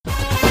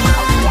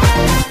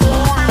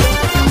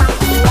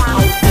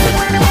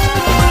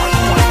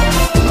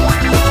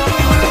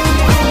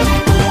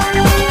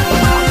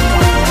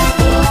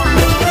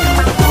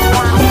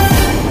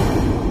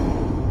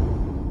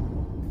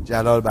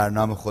جلال بر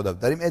نام خدا.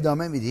 داریم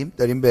ادامه میدیم،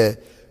 داریم به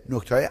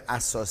نکته‌های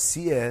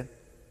اساسی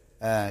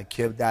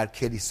که در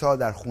کلیسا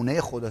در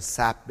خونه خدا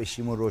ثبت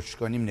بشیم و رشد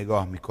کنیم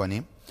نگاه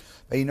میکنیم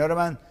و اینا رو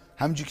من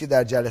همونجوری که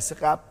در جلسه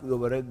قبل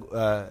دوباره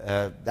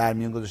در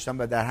میان گذاشتم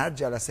و در هر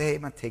جلسه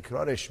من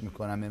تکرارش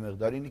میکنم.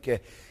 مقدار اینی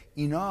که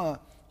اینا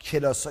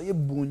کلاس‌های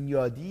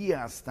بنیادی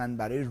هستن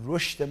برای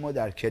رشد ما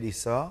در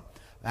کلیسا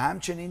و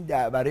همچنین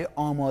برای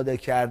آماده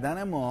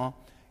کردن ما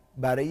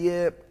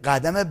برای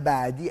قدم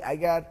بعدی.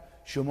 اگر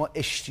شما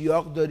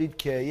اشتیاق دارید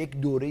که یک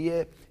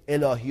دوره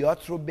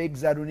الهیات رو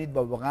بگذرونید و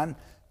واقعا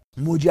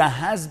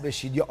مجهز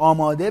بشید یا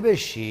آماده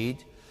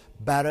بشید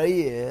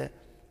برای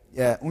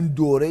اون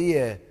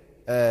دوره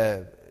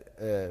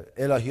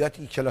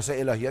الهیاتی، کلاس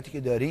الهیاتی که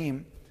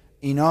داریم،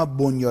 اینا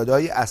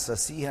بنیادهای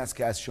اساسی هست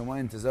که از شما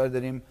انتظار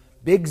داریم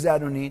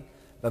بگذرونید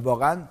و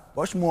واقعا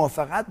باش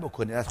موافقت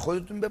بکنید. از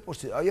خودتون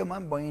بپرسید آیا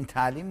من با این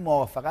تعلیم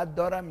موافقت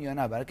دارم یا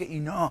نه، برای که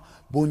اینا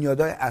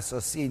بنیادهای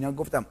اساسی. اینا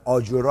گفتم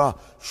آجرها،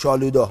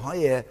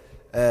 شالوده‌های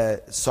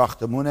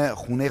ساختمون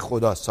خونه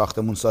خدا،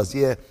 ساختمون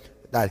سازی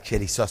در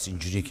کلیساست،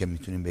 اینجوری که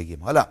میتونیم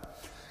بگیم. حالا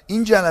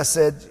این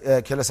جلسه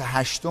کلاس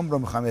 8 رو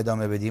میخوام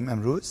ادامه بدیم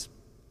امروز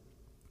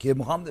که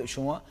میخوام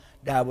شما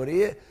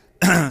درباره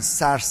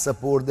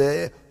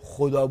سرسپرده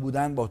خدا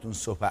بودن باتون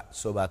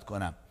صحبت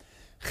کنم.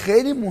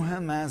 خیلی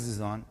مهمه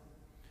عزیزان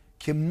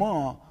که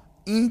ما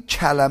این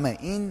کلمه،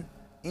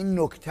 این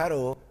نکته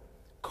رو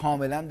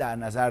کاملا در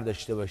نظر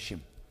داشته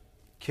باشیم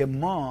که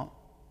ما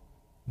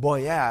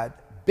باید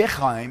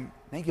بخوایم، نه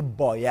اینکه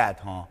باید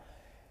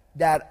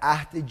در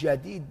عهد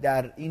جدید،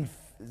 در این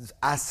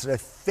عصر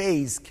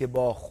فیض که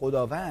با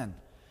خداوند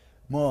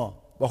ما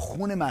با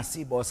خون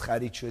مسیح باز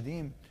خرید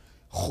شدیم،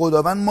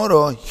 خداوند ما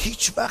رو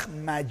هیچ وقت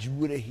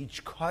مجبور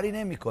هیچ کاری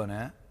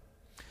نمیکنه،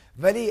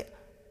 ولی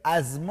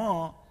از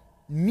ما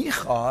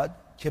میخواد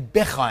که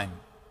بخوایم.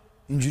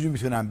 اینجوری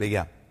میتونم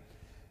بگم،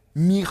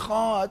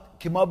 میخواد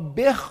که ما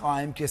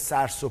بخوایم که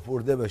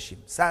سرسپرده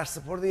باشیم.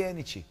 سرسپرده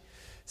یعنی چی؟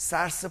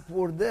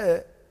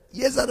 سرسپرده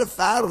یه ذره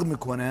فرق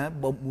میکنه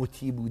با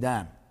مطیع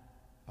بودن.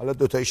 حالا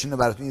دوتایشون رو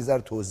براتون یه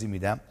ذره توضیح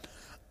میدم.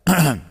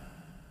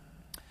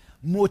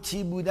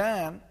 مطیع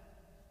بودن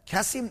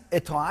کسی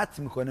اطاعت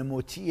میکنه،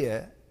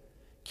 مطیعه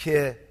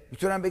که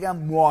میتونم بگم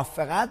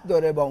موافقت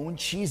داره با اون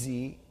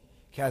چیزی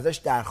که ازش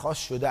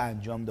درخواست شده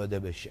انجام داده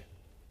بشه.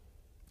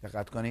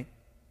 دقت کنید،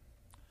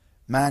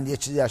 من یه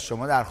چیزی از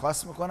شما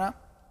درخواست میکنم،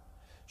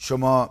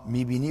 شما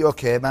میبینی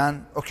اوکی،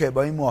 من اوکی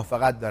با این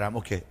موافقت دارم،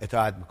 اوکی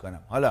اطاعت میکنم.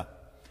 حالا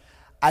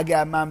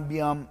اگر من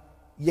بیام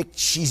یک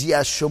چیزی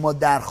از شما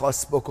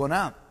درخواست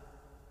بکنم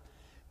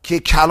که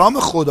کلام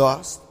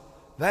خداست،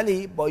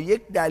 ولی با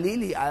یک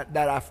دلیلی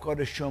در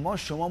افکار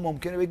شما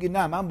ممکنه بگید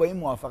نه من با این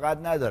موافقت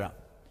ندارم،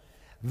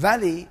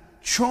 ولی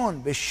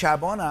چون به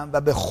شبانم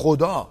و به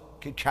خدا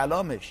که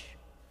کلامش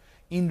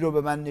این رو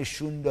به من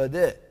نشون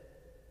داده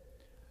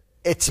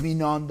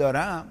اطمینان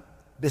دارم،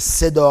 به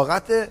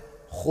صداقت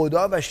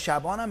خدا و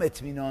شبانم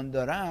اطمینان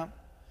دارم،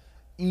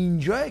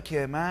 اینجایی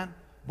که من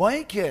با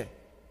اینکه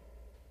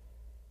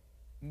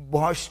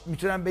باهاش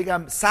میتونم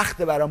بگم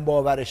سخته برام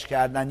باورش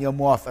کردن یا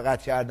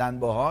موافقت کردن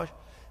باهاش،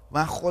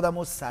 من خودم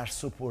رو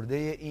سرسپرده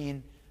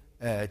این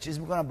چیز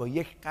میکنم با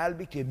یک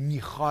قلبی که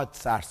میخواد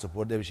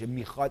سرسپرده بشه،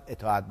 میخواد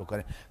اطاعت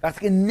بکنه. وقتی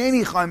که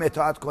نمیخوایم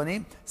اطاعت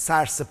کنیم،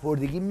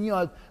 سرسپردگی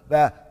میاد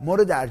و ما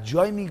رو در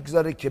جای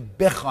میگذاره که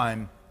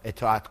بخوایم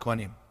اطاعت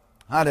کنیم.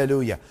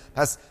 هللویا.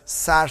 پس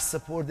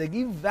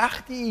سرسپردگی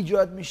وقتی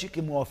ایجاد میشه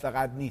که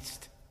موافقت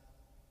نیست.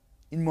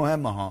 این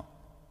مهمه ها.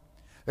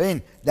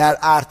 ببین در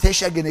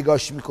ارتش اگه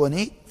نگاش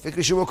میکنید،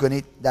 فکرشو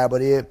بکنید،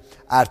 درباره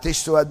ارتش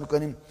صحبت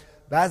میکنیم،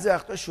 بعضی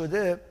وقتا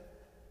شده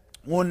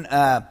اون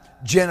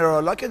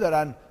جنرالا که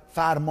دارن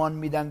فرمان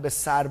میدن به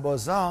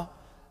سربازا،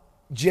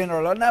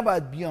 جنرالا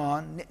نباید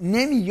بیان،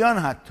 نمیان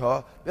حتی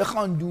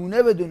بخوان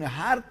دونه بدونه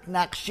هر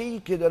نقشه‌ای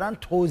که دارن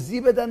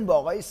توضیح بدن با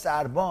آقای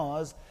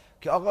سرباز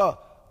که آقا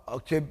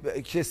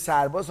که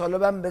سرباز حالا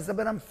من بذار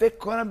برم فکر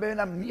کنم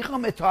ببینم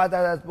میخوام اطاعت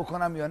ازت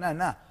بکنم یا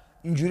نه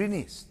اینجوری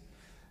نیست.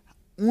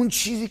 اون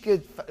چیزی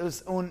که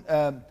اون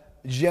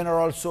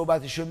جنرال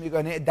صحبتشو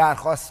میکنه،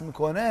 درخواست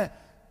میکنه،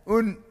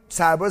 اون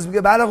سرباز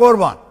میگه بله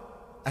قربان،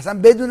 اصلا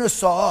بدون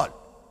سوال.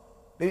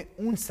 ببین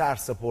اون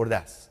سرسپرده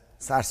است،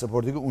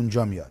 سرسپردگی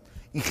اونجا میاد.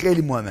 این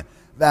خیلی مهمه.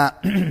 و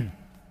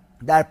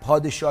در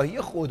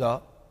پادشاهی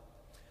خدا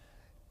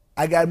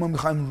اگر ما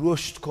میخوایم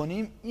رشد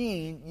کنیم،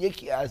 این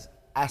یکی از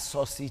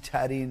اساسی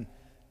ترین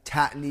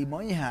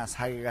تعلیمایی هست،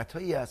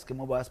 حقیقتایی هست که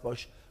ما باید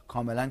باش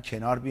کاملا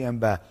کنار بیایم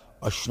و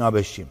آشنا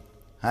بشیم.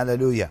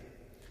 هللویا.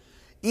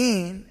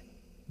 این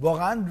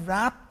واقعا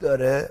ربط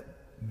داره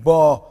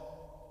با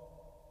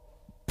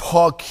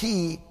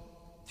پاکی،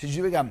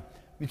 چجوری بگم،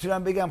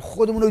 میتونم بگم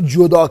خودمون رو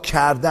جدا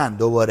کردن.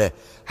 دوباره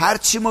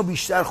هرچی ما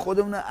بیشتر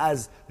خودمون رو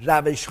از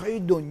روش‌های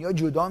دنیا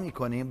جدا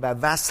میکنیم و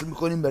وصل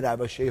میکنیم به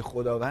روش‌های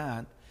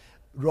خداوند،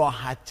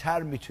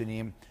 راحت‌تر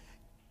میتونیم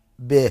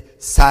به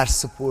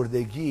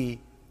سرسپردگی،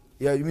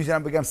 یا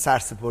میتونم بگم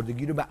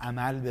سرسپردگی رو به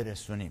عمل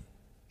برسونیم.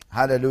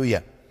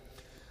 هللویا.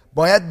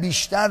 باید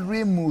بیشتر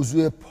روی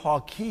موضوع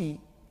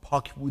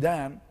پاک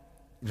بودن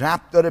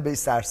ربط داره به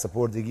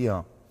سرسپردگی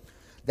ها،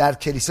 در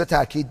کلیسا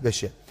تاکید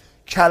بشه.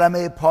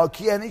 کلمه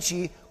پاکی یعنی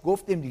چی؟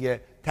 گفتیم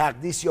دیگه،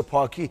 تقدیس یا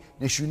پاکی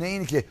نشونه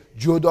اینه که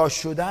جدا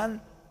شدن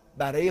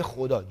برای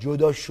خدا،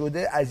 جدا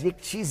شده از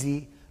یک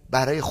چیزی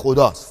برای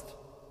خداست.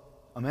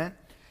 آمین.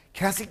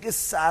 کسی که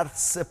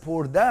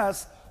سرسپرده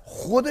است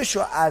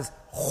خودشو از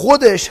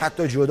خودش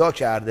حتی جدا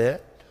کرده،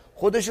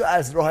 خودشو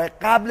از راه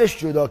قبلش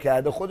جدا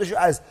کرده، خودشو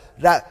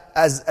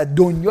از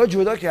دنیا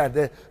جدا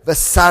کرده و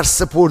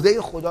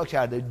سرسپرده خدا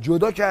کرده،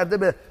 جدا کرده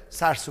به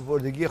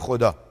سرسپردگی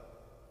خدا.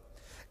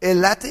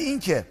 علت این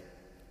که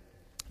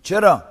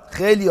چرا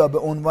خیلی‌ها به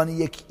عنوان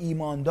یک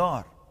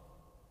ایماندار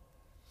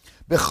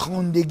به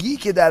خوندگی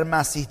که در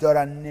مسیح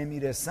دارن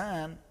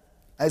نمیرسن،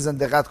 عزیزان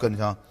دقت کنید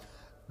ها،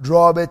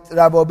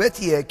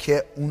 روابطیه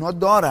که اونا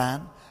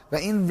دارن و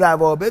این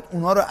روابط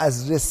اونا رو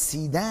از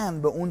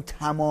رسیدن به اون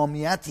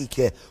تمامیتی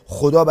که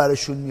خدا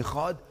براشون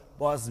میخواد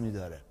باز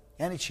میداره.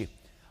 یعنی چی؟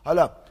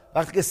 حالا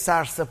وقتی که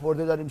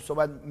سرسپرده داریم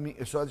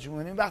صحبتش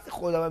میکنیم، وقتی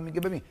خدا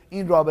میگه ببین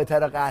این رابطه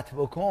رو قطع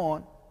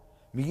بکن،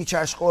 میگی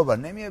چشم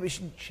قربان، نمیای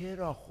بشین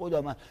چرا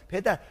خدا من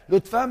پدر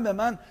لطفاً به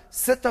من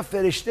 3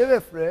 فرشته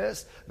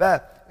بفرست و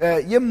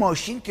یه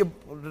ماشین که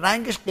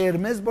رنگش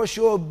قرمز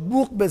باشه و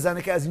بوق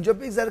بزنه که از اینجا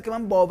بگذره که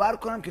من باور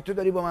کنم که تو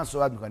داری با من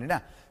صحبت میکنی.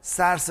 نه،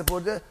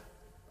 سرسپرده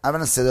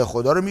اولا صدای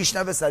خدا رو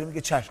میشنوه، سری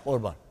میگه چشم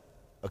قربان.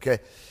 اوکی،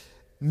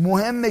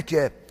 مهمه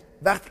که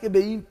وقتی که به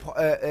این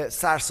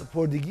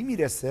سرسپردگی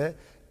میرسه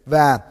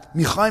و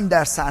میخوایم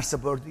در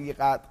سرسپردگی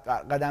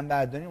قدم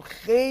برداریم،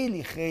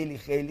 خیلی خیلی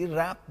خیلی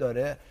ربط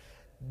داره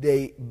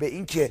به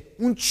این که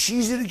اون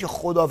چیزی رو که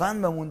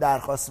خداوند بهمون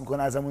درخواست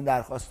میکنه، ازمون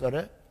درخواست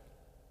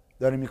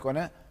داره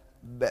میکنه،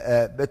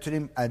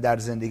 بتونیم در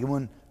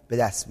زندگیمون به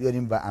دست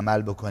بیاریم و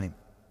عمل بکنیم.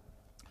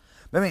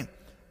 ببین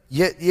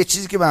یه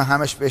چیزی که من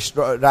همش بهش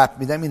ربط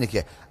میدم اینه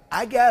که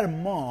اگر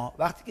ما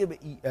وقتی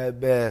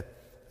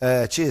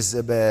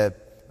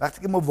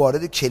که ما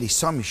وارد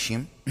کلیسا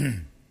میشیم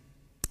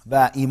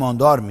و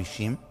ایماندار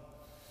میشیم،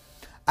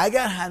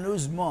 اگر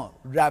هنوز ما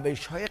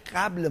روش‌های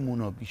قبلمون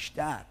رو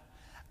بیشتر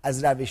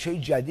از روش‌های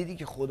جدیدی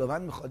که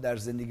خداوند میخواد در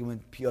زندگیمون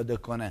پیاده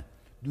کنه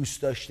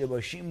دوست داشته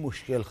باشیم،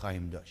 مشکل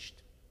خواهیم داشت.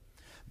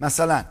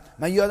 مثلا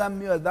من یادم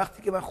میاد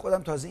وقتی که من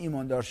خودم تازه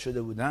ایماندار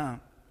شده بودم،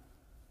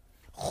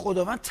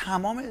 خداوند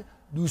تمام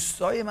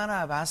دوستای من رو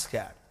عوض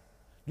کرد.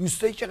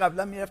 دوستایی که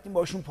قبلا میرفتیم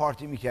باشون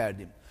پارتی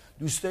میکردیم،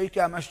 دوستایی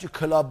که همش تو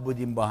کلاب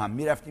بودیم با هم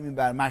میرفتیم این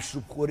بر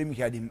مشروب خوری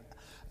میکردیم،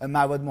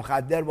 مواد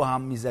مخدر با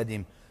هم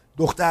میزدیم،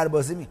 دختر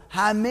بازی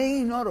همه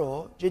اینا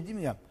رو جدی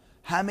میگم،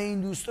 همه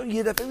این دوستا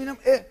یه دفعه میبینم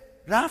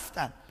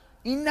رفتن.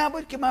 این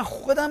نبود که من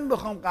خودم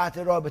بخوام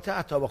قطع رابطه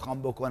حتی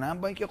بخوام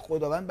بکنم، با اینکه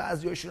خداوند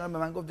بعضیاشون هم به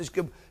من گفتش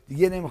که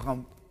دیگه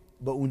نمیخوام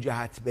با اون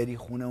جهت بری،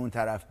 خونه اون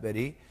طرف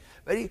بری،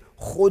 ولی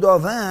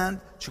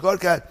خداوند چیکار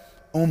کرد؟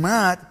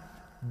 اومد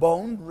با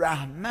اون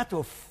رحمت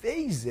و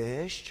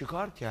فیضش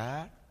چیکار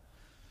کرد؟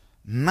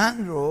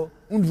 من رو،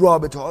 اون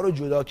رابطه ها رو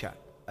جدا کرد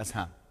از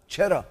هم.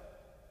 چرا؟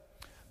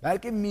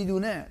 بلکه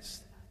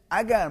میدونست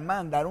اگر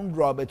من در اون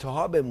رابطه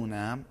ها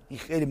بمونم، این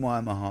خیلی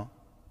مهمه ها،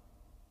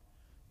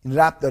 این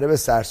ربط داره به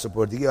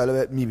سرسپردگی،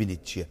 حالا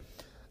میبینید چیه.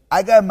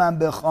 اگر من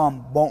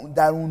بخوام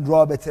در اون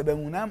رابطه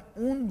بمونم،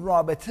 اون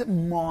رابطه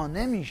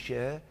مانع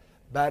میشه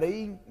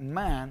برای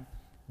من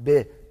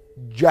به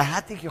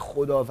جهتی که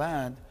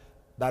خداوند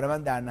برای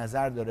من در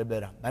نظر داره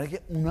برم، برای که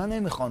اونا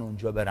نمیخوان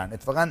اونجا برن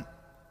اتفاقا.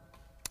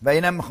 و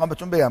اینم میخوام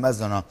بهتون بگم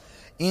از اونا،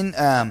 این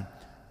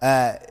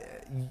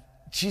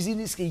چیزی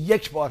نیست که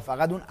یک بار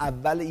فقط اون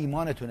اول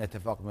ایمانتون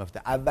اتفاق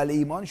میفته. اول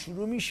ایمان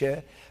شروع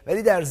میشه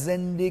ولی در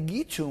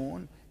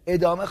زندگیتون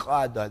ادامه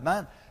خواهد داد.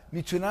 من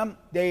میتونم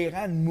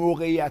دقیقاً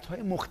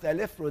موقعیت‌های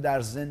مختلف رو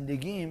در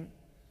زندگیم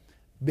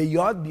به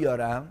یاد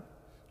بیارم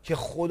که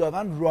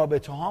خداوند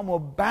رابطه هامو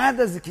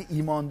بعد از اینکه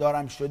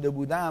ایماندارم شده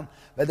بودم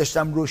و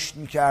داشتم رشد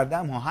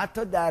میکردم،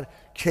 حتی در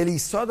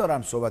کلیسا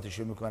دارم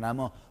صحبتشو میکنم،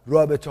 اما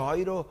رابطه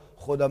هایی رو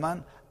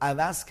خداوند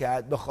عوض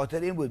کرد. به خاطر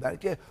این بود برای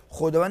که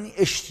خداوند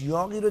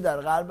اشتیاقی رو در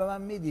قلب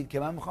من میدید که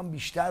من میخوام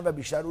بیشتر و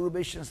بیشتر او رو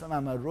بشناسم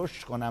و من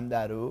رشد کنم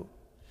در او.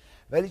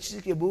 ولی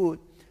چیزی که بود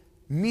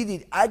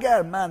میدید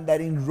اگر من در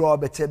این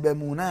رابطه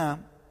بمونم،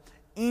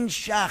 این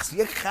شخص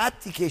یک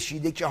خطی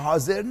کشیده که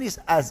حاضر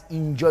نیست از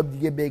اینجا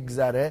دیگه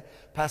بگذره،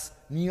 پس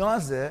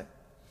نیازه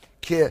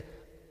که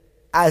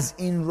از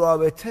این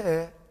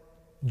رابطه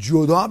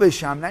جدا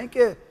بشم. نه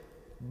اینکه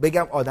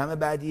بگم آدم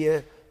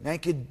بدیه، نه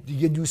اینکه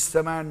دیگه دوست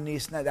من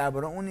نیست، نه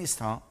درباره اون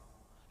نیست ها.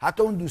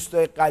 حتی اون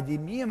دوستای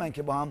قدیمی من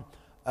که با هم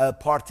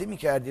پارتی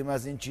میکردیم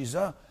از این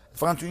چیزا،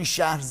 فقط تو این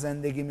شهر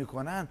زندگی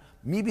میکنن،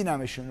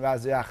 میبینمشون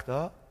بعضی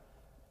وقتا،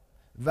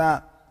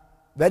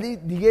 ولی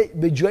دیگه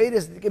به جایی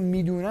رسیده که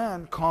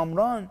میدونن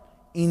کامران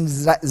این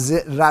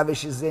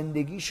روش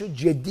زندگیشو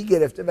جدی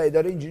گرفته و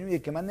داره اینجوری میگه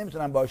که من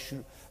نمیتونم باهاش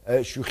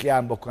شوخی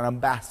هم بکنم،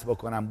 بحث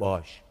بکنم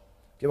باهاش،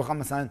 که بخوام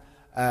مثلا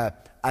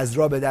از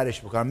راه به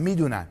درش بکنم.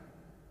 میدونن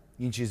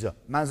این چیزا.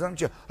 منظورم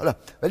چیه؟ حالا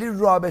ولی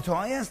رابطه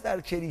هایی هست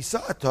در کلیسا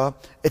حتی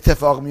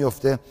اتفاق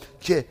میفته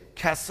که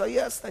کسایی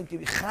هستن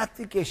که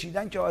خطی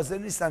کشیدن که حاضر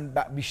نیستن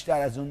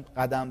بیشتر از اون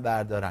قدم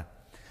بردارن.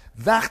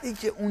 وقتی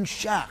که اون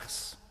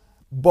شخص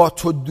با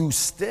تو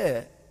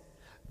دوسته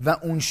و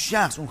اون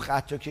شخص اون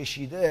خط رو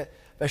کشیده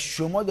و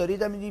شما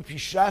دارید همینی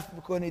پیشرفت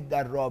میکنید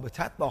در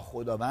رابطت با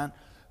خداوند،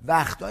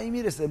 وقتایی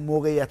میرسه،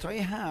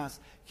 موقعیتایی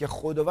هست که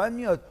خداوند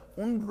میاد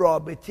اون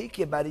رابطه‌ای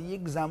که برای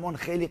یک زمان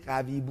خیلی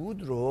قوی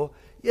بود رو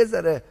یه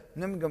ذره،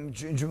 نمیگم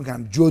اینجوری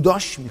میگم،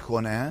 جداش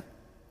میکنه.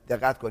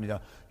 دقت کنید،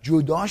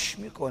 جداش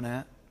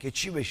میکنه که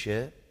چی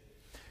بشه؟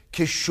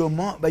 که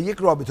شما و یک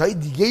رابطه‌های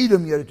دیگه ای رو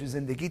میاره تو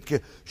زندگیت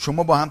که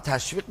شما با هم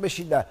تشویق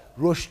بشید و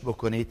رشد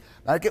بکنید،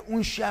 بلکه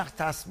اون شخص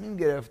تصمیم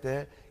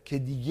گرفته که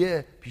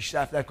دیگه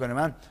پیشرفت نکنه.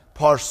 من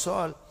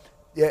پارسال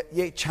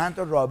یه چند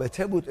تا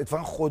رابطه بود،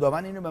 اتفاقا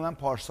خداوند اینو به من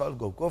پارسال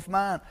گفت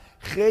من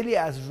خیلی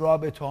از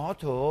رابطه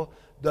هاتو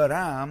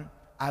دارم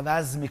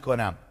عوض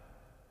میکنم.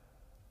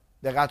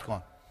 دقت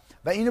کن.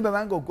 و اینو به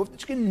من گفت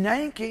که نه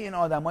اینکه این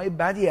آدمای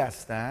بدی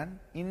هستن،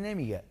 این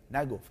نمیگه،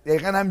 نگفت،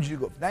 دقیقاً همینجوری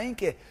گفت، نه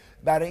اینکه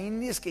برای این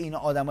نیست که اینا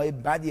آدمای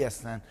بدی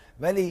هستن،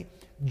 ولی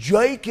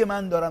جایی که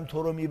من دارم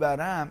تو رو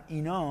میبرم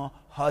اینا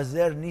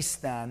حاضر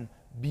نیستن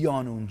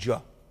بیان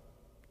اونجا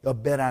یا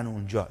برن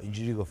اونجا.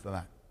 اینجوری گفت به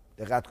من.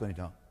 دقت کنید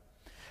ها.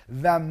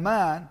 و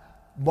من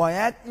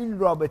باید این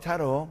رابطه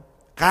رو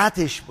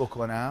قطعش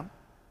بکنم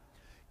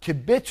که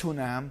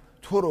بتونم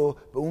تو رو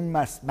به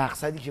اون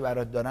مقصدی که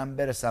برات دارم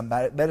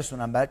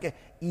برسونم، بلکه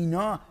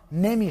اینا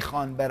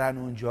نمیخوان برن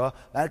اونجا،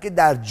 بلکه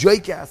در جایی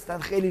که هستن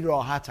خیلی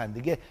راحتن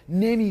دیگه،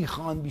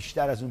 نمیخوان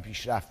بیشتر از اون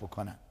پیشرفت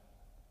بکنن.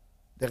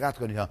 دقت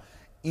کنید ها.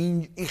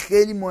 این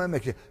خیلی مهمه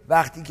که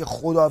وقتی که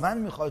خداوند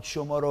میخواد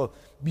شما رو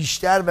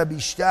بیشتر و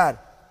بیشتر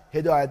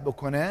هدایت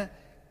بکنه،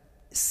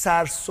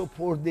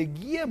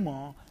 سرسپردگی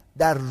ما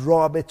در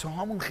رابطه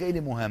هامون خیلی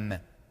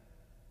مهمه.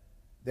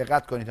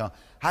 دقت کنید ها.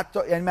 حتی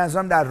یعنی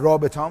منظورم در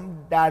رابطه هامون،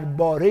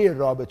 درباره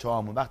رابطه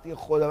هامون، وقتی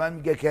خداوند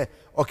میگه که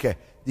اوکی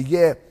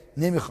دیگه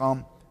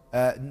نمیخوام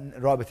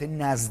رابطه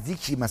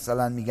نزدیکی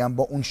مثلا میگم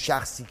با اون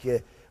شخصی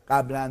که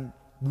قبلا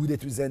بوده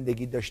تو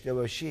زندگی داشته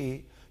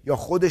باشی، یا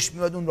خودش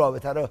میاد اون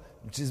رابطه رو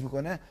چیز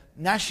میکنه،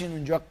 نشین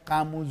اونجا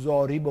غم و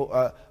زاری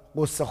با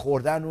قصه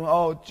خوردن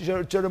و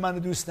چرا منو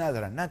دوست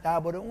ندارن. نه،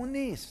 درباره اون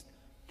نیست.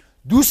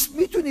 دوست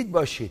میتونید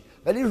باشید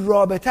ولی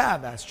رابطه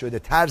عوض شده،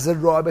 طرز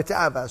رابطه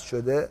عوض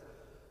شده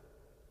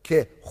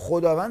که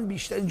خداوند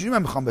بیشتر، اینجوری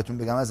من میخوام بهتون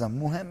بگم، ازم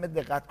مهمه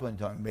دقت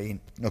کنید به این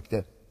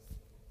نکته.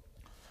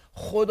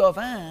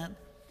 خداوند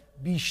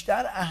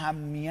بیشتر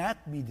اهمیت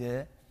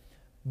میده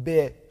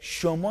به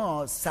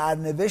شما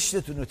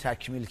سرنوشتتون رو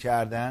تکمیل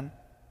کردن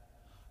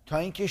تا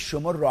اینکه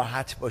شما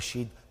راحت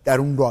باشید در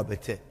اون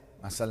رابطه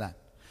مثلا.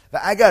 و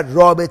اگر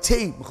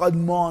رابطه‌ای میخواد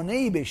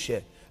مانعی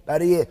بشه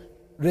برای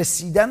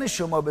رسیدن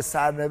شما به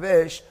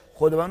سرنوشت،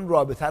 خداوند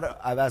رابطه رو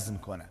عوض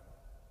میکنه.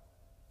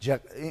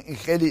 این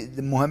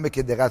خیلی مهمه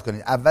که دقت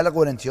کنید. اول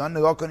قرنتیان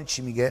نگاه کنید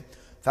چی میگه،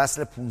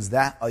 فصل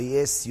 15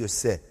 آیه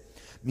 33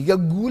 میگه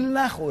گول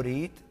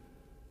نخورید،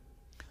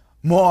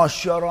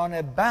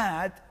 معاشران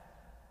بد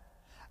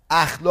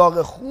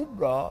اخلاق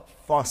خوب را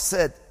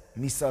فاسد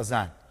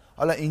میسازند.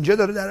 حالا اینجا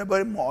داره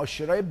درباره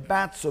معاشرای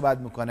بد صحبت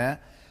میکنه.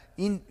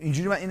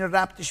 اینجوری من اینو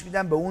ربطش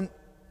میدم به اون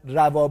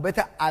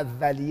روابط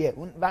اولیه،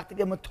 اون وقتی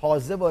که ما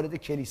تازه وارد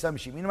کلیسا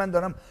میشیم. اینو من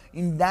دارم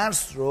این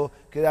درس رو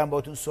که دارم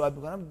باهاتون صحبت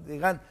میکنم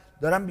دقیقاً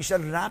دارم بیشتر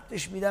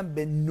ربطش میدم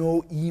به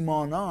نوع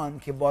ایمانان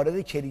که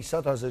وارد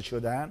کلیسا تازه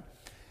شدن.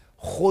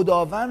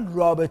 خداوند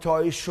رابطه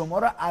های شما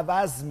رو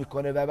عوض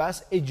میکنه و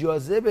بس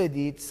اجازه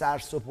بدید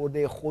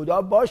سرسپرده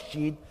خدا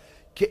باشید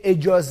که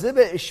اجازه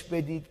بهش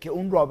بدید که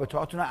اون رابطه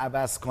هاتون رو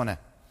عوض کنه.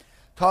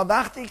 تا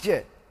وقتی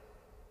که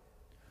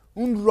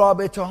اون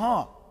رابطه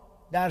ها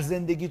در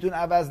زندگیتون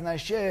عوض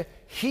نشه،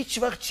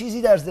 هیچ وقت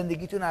چیزی در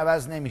زندگیتون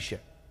عوض نمیشه.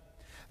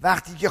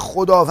 وقتی که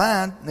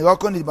خداوند، نگاه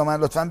کنید با من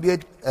لطفاً،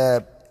 بیاید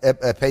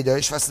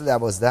پیدایش فصل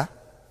 12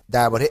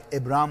 درباره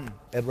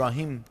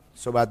ابراهیم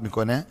صحبت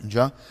میکنه.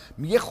 اینجا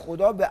میگه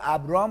خدا به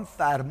ابرام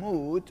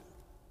فرمود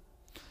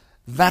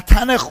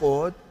وطن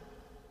خود،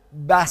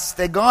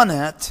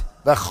 بستگانت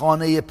و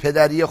خانه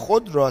پدری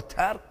خود را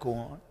ترک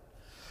کن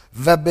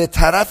و به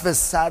طرف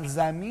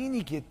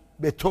سرزمینی که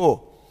به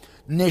تو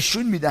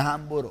نشون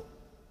میدهم برو.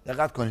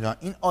 دقت کنید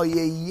این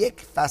آیه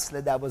 1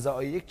 فصل 12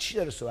 آیه 1 چی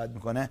داره صحبت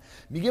میکنه؟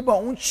 میگه با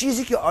اون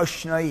چیزی که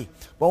آشنایی،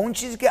 با اون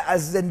چیزی که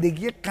از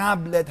زندگی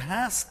قبلت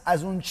هست،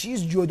 از اون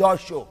چیز جدا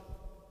شو.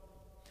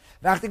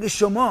 وقتی که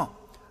شما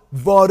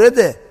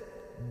وارد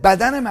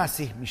بدن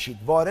مسیح میشید،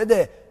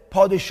 وارد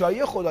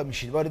پادشاهی خدا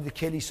میشید، وارد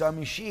کلیسا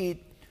میشید،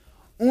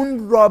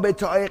 اون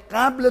رابطه های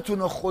قبلتون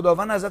رو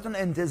خداوند ازتون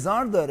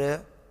انتظار داره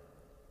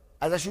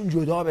ازشون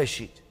جدا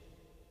بشید.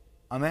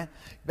 آمین.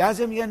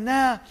 بعضی میگن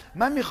نه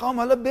من میخوام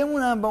حالا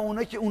بمونم با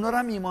اونا که اونا رو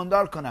هم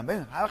ایماندار کنم.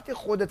 ببین وقتی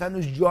خودت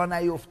هنوز جا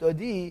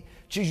نیفتادی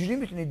چجوری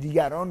میتونی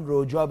دیگران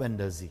رو جا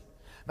بندازی؟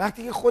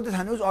 وقتی که خودت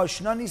هنوز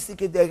آشنا نیستی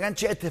که دقیقاً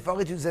چه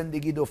اتفاقی تو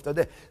زندگی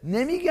افتاده.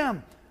 نمیگم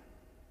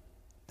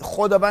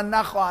خداوند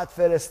نخواهد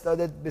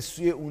فرستاده به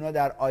سوی اونا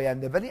در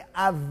آینده، ولی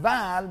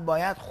اول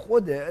باید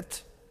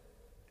خودت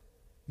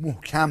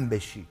محکم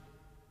بشی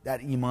در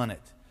ایمانت.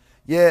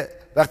 یه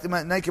وقتی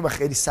من نه که من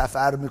خیلی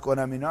سفر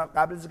میکنم اینا،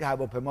 قبل از اینکه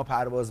هواپیما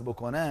پرواز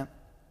بکنه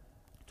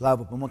تو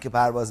هواپیما که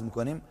پرواز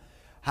میکنیم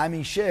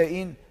همیشه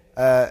این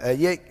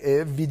یک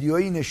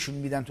ویدیویی نشون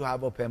میدن تو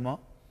هواپیما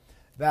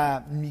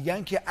و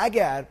میگن که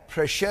اگر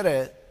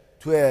پرشر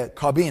توی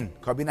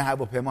کابین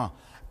هواپیما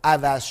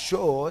عوض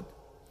شد،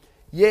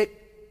 یک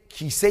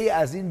کیسه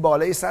از این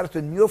بالای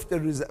سرتون میفته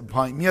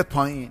میاد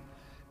پایین.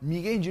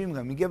 میگه اینجوری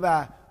میگه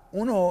و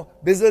اونو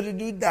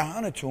بذارید روی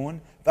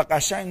دهانتون و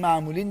قشنگ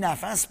معمولی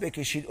نفس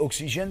بکشید،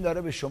 اکسیژن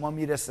داره به شما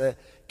میرسه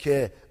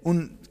که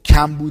اون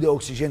کمبود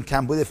اکسیژن،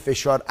 کمبود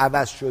فشار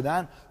عوض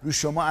شدن رو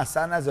شما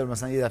اثر نذاره.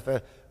 مثلا یه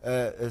دفعه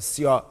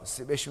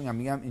بهش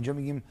میگم اینجا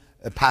میگیم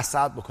پس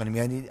اوت بکنیم،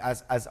 یعنی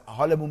از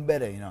حالمون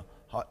بره اینا،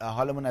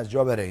 حالمون از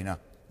جا بره اینا.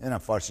 نه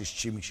فارسیش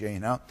چی میشه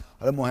اینا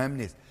حالا مهم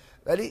نیست،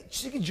 ولی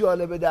چیزی که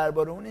جالبه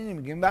درباره اون اینه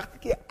میگیم وقتی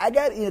که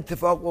اگر این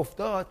اتفاق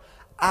افتاد،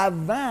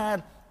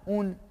 اول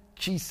اون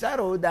کیسه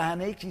رو،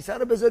 دهنه کیسه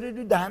رو بذارید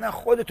رو دهنه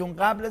خودتون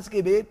قبل از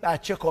که به یک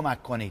بچه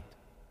کمک کنید.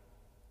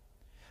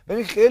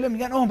 ببین خیلی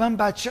میگن من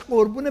بچه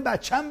قربون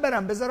بچه‌م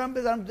برم، بذارم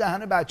تو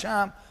دهن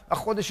بچه‌م و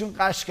خودشون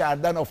قش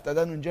کردن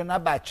افتادن اونجا، نه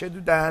بچه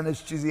تو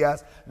دهنش چیزی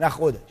هست نه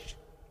خودش.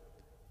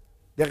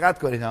 دقت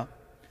کنید ها.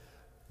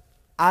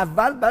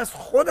 اول بس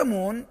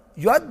خودمون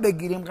یاد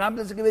بگیریم قبل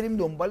از که بریم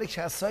دنبال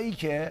کسایی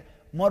که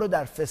ما رو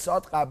در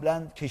فساد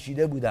قبلا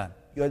کشیده بودن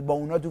یا با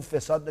اونا تو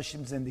فساد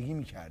داشتیم زندگی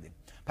میکردیم.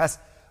 پس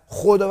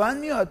خداوند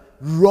میاد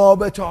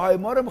رابطه های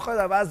ما رو میخواد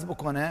عوض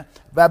بکنه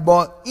و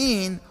با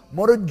این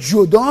ما رو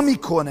جدا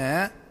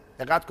میکنه.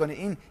 دقت کنید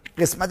این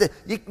قسمت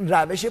یک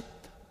روش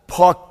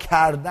پاک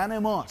کردن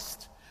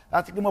ماست.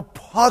 وقتی که ما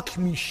پاک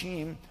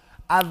میشیم،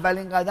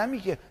 اولین قدمی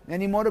که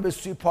یعنی ما رو به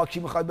سوی پاکی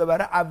میخواد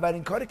ببره،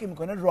 اولین کاری که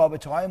میکنه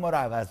رابطه های ما رو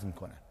عوض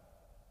میکنه.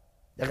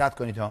 دقت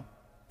کنید ها.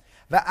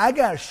 و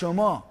اگر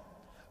شما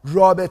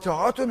رابطه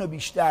هاتون رو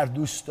بیشتر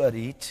دوست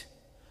دارید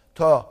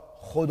تا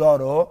خدا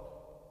رو،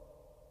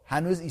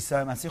 هنوز عیسی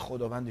مسیح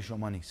خداوند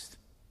شما نیست.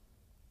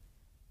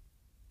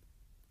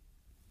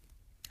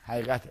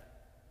 حقیقته.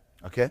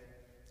 اوکی؟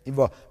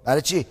 این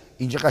برای چی؟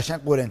 اینجا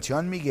قشنگ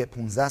قرنتیان میگه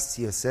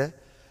 15:33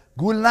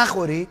 گول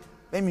نخورید.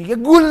 میگه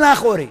گول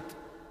نخورید.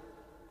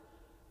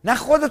 نه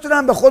خودتون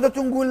هم به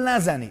خودتون گول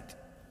نزنید.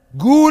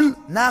 گول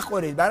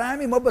نخورید. برای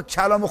همین ما به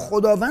کلام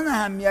خداوند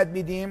اهمیت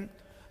میدیم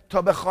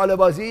تا به خاله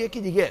بازی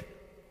یکی دیگه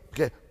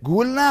که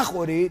گول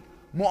نخورید.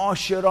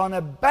 معاشران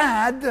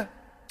بد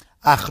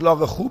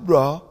اخلاق خوب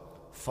را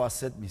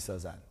فاسد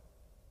میسازن.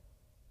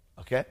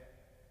 اوکی؟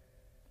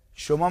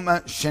 شما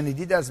من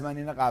شنیدید از من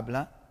اینو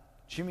قبلا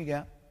چی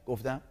میگم؟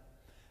 گفتم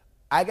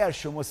اگر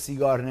شما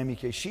سیگار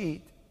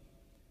نمیکشید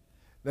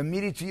و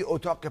میری توی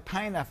اتاق که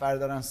 5 نفر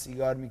دارن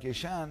سیگار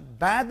میکشن،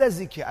 بعد از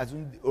اینکه از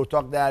اون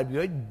اتاق در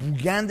بیایید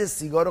بوگند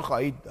سیگار رو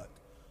خواهید داد.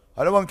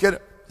 حالا ممکن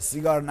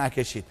سیگار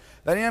نکشید،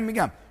 ولی من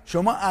میگم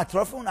شما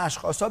اطراف اون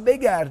اشخاصا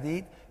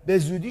بگردید، به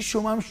زودی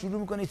شما هم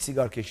شروع میکنید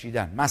سیگار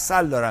کشیدن.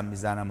 مثل دارم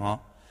میزنم ها.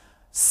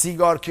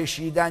 سیگار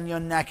کشیدن یا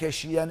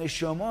نکشیدن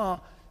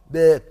شما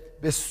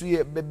به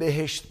سوی به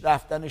بهشت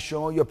رفتن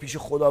شما یا پیش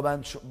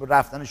خداوند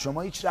رفتن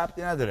شما هیچ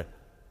ربطی نداره،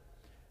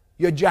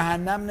 یا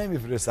جهنم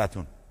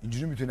نمیفرستتون.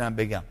 اینجوری میتونم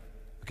بگم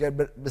که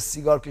به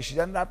سیگار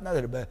کشیدن ربط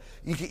نداره به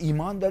اینکه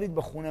ایمان دارید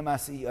به خون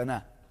مسیح یا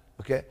نه.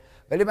 اوکی؟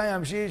 ولی من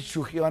همیشه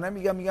شوخیانه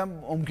میگم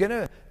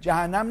ممکنه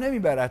جهنم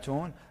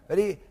نمیبرتون،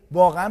 ولی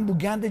واقعا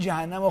بوگند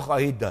جهنم رو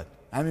خواهید داد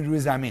همین روی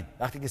زمین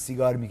وقتی که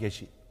سیگار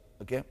میکشید.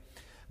 اوکی؟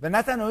 و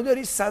نه تنها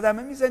دارید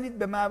صدمه میزنید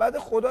به معبد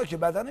خدا که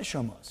بدن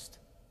شماست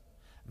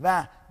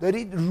و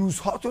دارید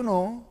روزهاتون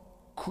رو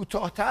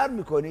کوتاه‌تر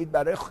میکنید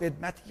برای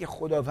خدمتی که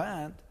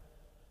خداوند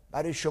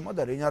برای شما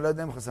داره. این حالا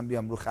نمیخواستم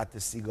بیام رو خط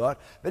سیگار،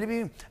 ولی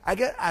ببین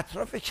اگر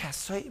اطراف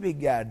کسایی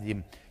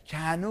بگردیم که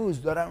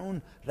هنوز دارن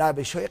اون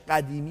روش‌های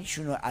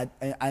قدیمیشون رو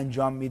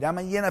انجام میدن.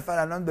 من یه نفر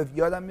الان به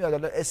یادم میاد،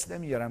 حالا اسم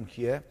نمیارم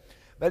کیه،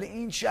 ولی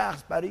این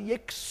شخص برای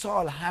 1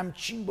 سال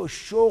همچین با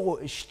شوق و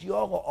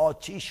اشتیاق و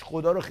آتش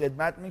خدا رو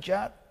خدمت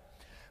میکرد.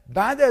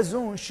 بعد از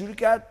اون شروع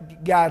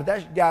کرد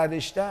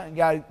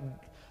گردشتن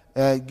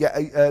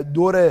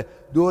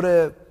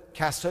دور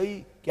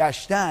کسایی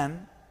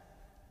گشتن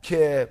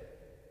که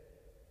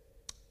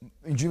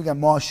اینجوری میگم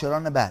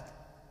معاشران بد،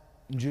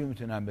 اینجوری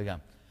میتونم بگم.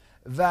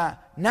 و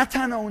نه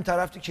تنها اون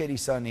طرف تو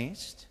کلیسا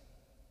نیست،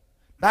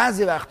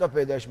 بعضی وقتا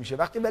پیداش میشه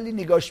وقتی ولی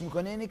نگاش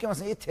میکنه اینه که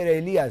مثلا یه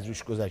تریلی از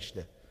روش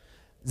گذشته،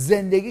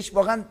 زندگیش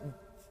واقعا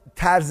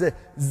طرز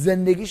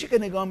زندگیشی که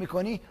نگاه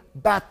میکنی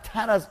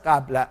بدتر از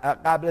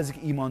قبل از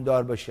اینکه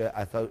ایماندار باشه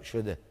عطا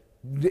شده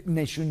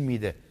نشون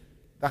میده.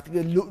 وقتی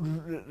که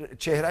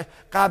چهرهش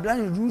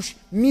قبلا روش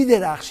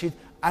میدرخشید،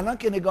 الان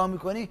که نگاه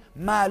میکنی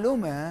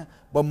معلومه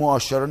با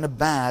معاشران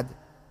بد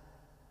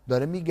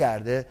داره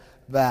میگرده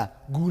و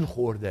گول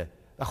خورده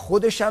و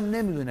خودش هم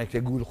نمیدونه که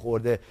گول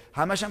خورده،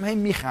 همش هم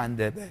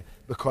میخنده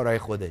به کارهای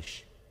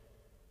خودش.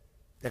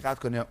 دقت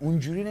کنید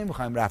اونجوری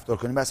نمیخوایم رفتار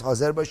کنیم، بس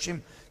حاضر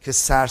باشیم که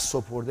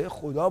سرسپرده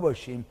خدا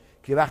باشیم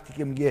که وقتی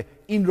که میگه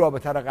این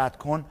رابطه رو قطع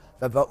کن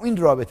و با این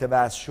رابطه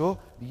وصل شو،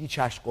 میگی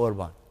چشم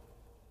قربان،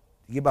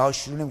 دیگه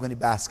باهاش شروع نمی‌کنی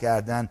بحث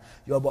کردن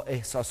یا با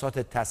احساسات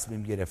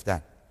تصمیم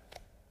گرفتن.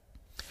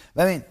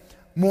 ببین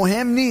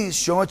مهم نیست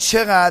شما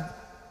چقدر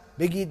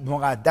بگید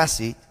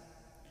مقدسید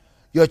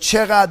یا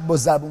چقدر با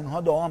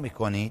زبونها دعا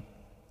میکنید.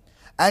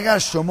 اگر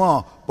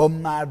شما با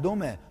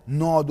مردم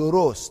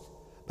نادرست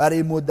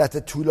برای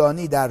مدت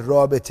طولانی در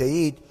رابطه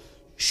اید،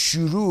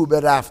 شروع به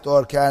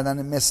رفتار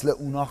کردن مثل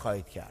اونا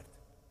خواهید کرد.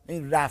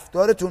 این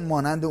رفتارتون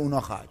مانند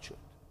اونا خواهد شد.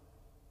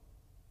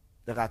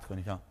 دقت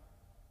کنید ها.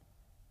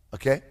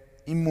 اوکی؟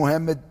 این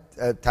مهمه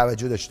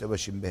توجه داشته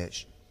باشیم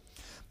بهش.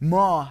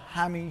 ما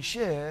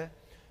همیشه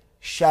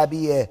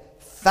شبیه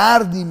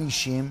فردی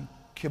میشیم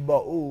که با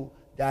او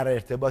در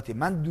ارتباطی.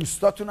 من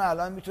دوستاتون رو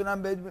الان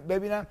میتونم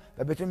ببینم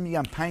و بهتون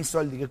میگم 5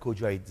 سال دیگه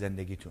کجایید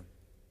زندگیتون.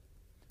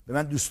 به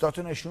من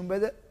دوستاتون نشون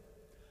بده،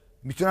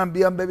 میتونم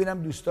بیام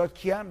ببینم دوستات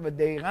کیان و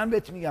دقیقاً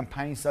بهت میگم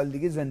 5 سال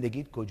دیگه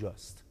زندگیت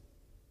کجاست.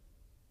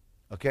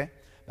 اوکی؟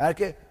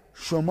 بلکه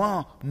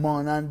شما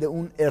مانند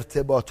اون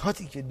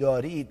ارتباطاتی که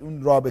دارید،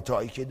 اون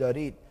رابطه‌ای که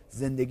دارید،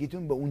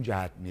 زندگیتون به اون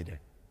جهت میره.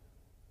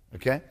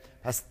 اوکی؟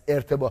 پس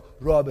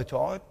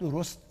رابطه‌ها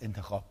درست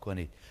انتخاب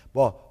کنید.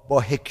 با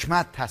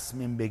حکمت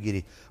تصمیم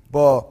بگیرید.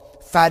 با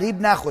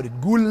فریب نخورید،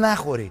 گول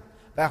نخورید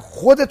و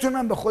خودتون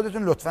هم به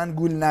خودتون لطفاً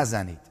گول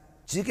نزنید.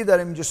 چیزی که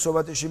داریم اینجا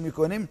صحبتشو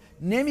میکنیم،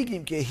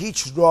 نمیگیم که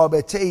هیچ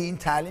رابطه‌ای، این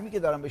تعلیمی که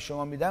دارم به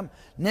شما میدم،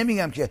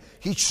 نمیگم که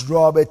هیچ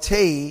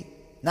رابطه‌ای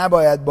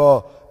نباید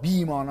با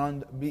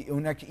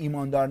اونا که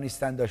ایماندار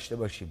نیستن داشته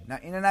باشیم. نه،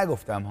 اینو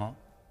نگفتم ها.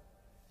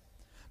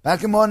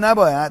 بلکه ما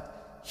نباید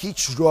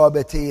هیچ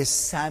رابطه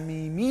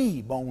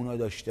صمیمی با اونا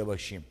داشته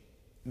باشیم.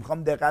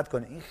 میخوام دقت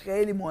کنه، این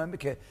خیلی مهمه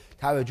که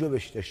توجه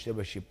بهش داشته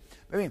باشیم.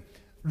 ببین،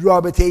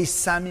 رابطه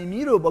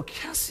صمیمی رو با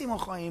کسی ما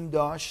خواهیم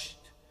داشت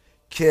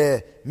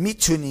که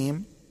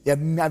میتونیم یا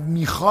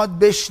میخواد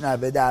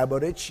بشنوه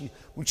درباره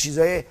اون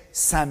چیزای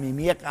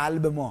صمیمی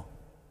قلب ما،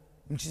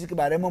 اون چیزی که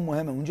برای ما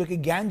مهمه. اونجا که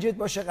گنجت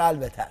باشه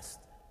قلبت هست.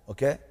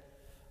 اوکی؟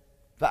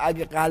 و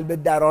اگه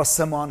قلب در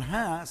آسمان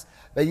هست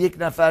و یک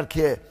نفر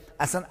که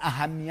اصلا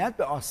اهمیت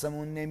به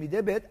آسمون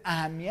نمیده، بهت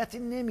اهمیتی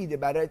نمیده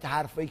برای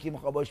حرفایی که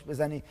میخوای باش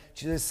بزنی،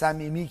 چیز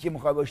صمیمی که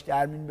میخوای باش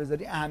ترمیم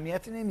بذاری،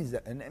 اهمیتی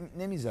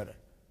نمیذاره.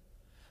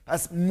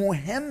 پس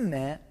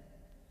مهمه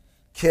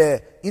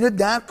که اینو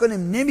درک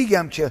کنیم.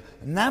 نمیگم که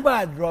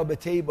نباید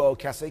رابطه‌ای با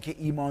کسایی که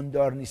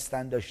ایماندار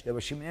نیستن داشته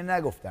باشیم، اینو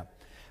نگفتم،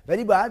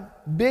 ولی باید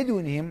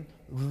بدونیم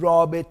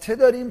رابطه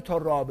داریم تا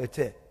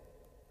رابطه.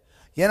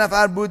 یه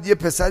نفر بود، یه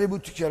پسری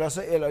بود تو کلاس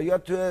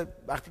الهیات، تو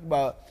وقتی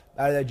با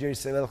برادر جری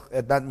سیول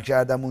خدمت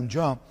میکردم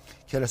اونجا،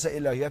 کلاس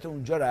الهیات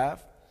اونجا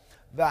رفت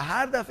و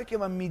هر دفعه که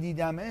من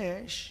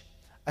میدیدمش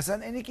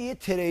اصلا اینی که یه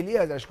تریلی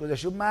ازش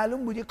گذاشته بود،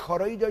 معلوم بود یه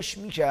کارایی داشت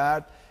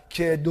میکرد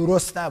که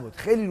درست نبود،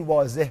 خیلی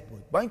واضح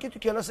بود، با اینکه تو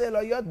کلاس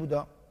الهیات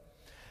بودا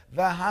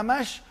و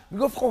همش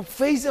میگفت خب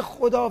فیض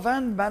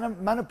خداوند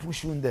منو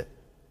پوشونده.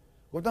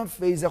 گفتم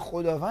فیض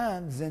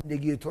خداوند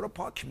زندگی تو رو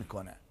پاک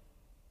میکنه.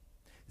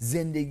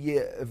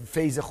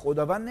 فیض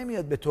خداوند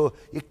نمیاد به تو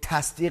یک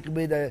تصدیق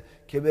بده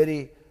که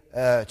بری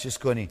چیز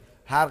کنی،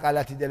 هر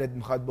غلطی دلت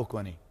میخواد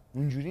بکنی.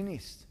 اونجوری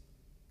نیست.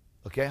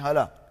 اوکی؟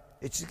 حالا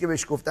یه چیزی که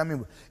بهش گفتم این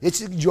بود، یه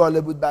چیزی که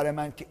جالب بود برای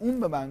من که اون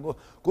به من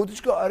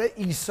گفتش که آره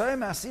عیسی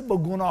مسیح با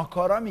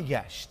گناهکارا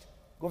میگشت.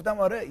 گفتم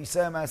آره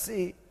عیسی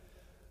مسیح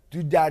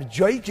تو در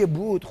جایی که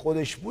بود،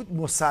 خودش بود،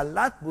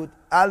 مسلط بود،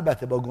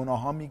 البته با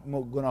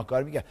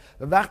گناهکار میگشت.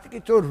 و وقتی که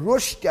تو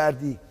رشد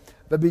کردی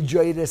و به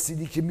جایی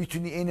رسیدی که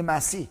میتونی این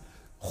مسیح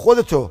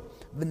خودتو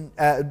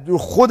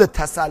خودت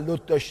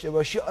تسلط داشته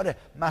باشی، آره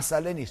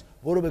مسئله نیست،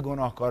 برو به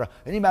گناهکارا.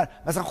 یعنی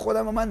مثلا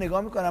خودم رو من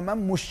نگاه میکنم، من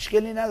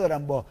مشکلی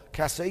ندارم با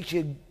کسایی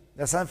که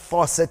مثلا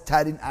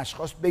فاسدترین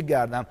اشخاص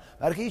بگردم،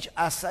 بلکه هیچ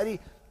اثری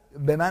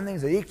به من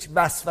نمیذاره، یک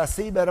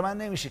وسوسه‌ای برای من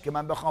نمیشه که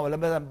من بخوام حالا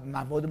بدم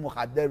مواد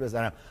مخدر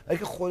بزنم،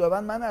 بلکه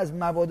خداوند من از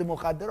مواد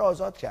مخدر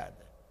آزاد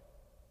کرده.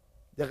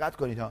 دقت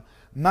کنید ها،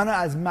 منو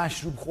از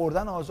مشروب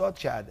خوردن آزاد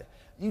کرده.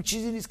 این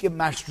چیزی نیست که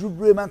مشروب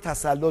روی من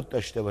تسلط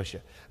داشته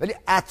باشه. ولی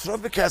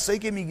اطراف کسایی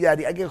که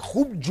میگردی، اگه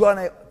خوب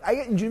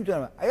اگه اینجوری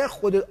میتونم، اگر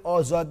خودت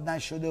آزاد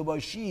نشده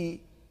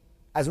باشی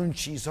از اون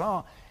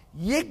چیزها،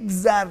 یک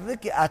ذره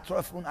که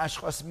اطراف اون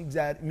اشخاص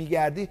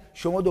میگردی،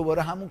 شما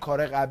دوباره همون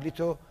کار قبلی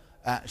تو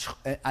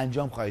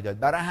انجام خواهید داد.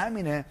 برای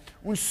همینه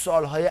اون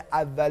سالهای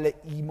اول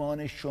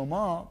ایمان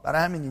شما،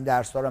 برای همین این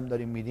درس هم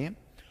داریم میدیم،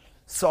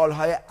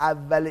 سالهای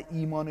اول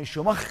ایمان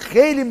شما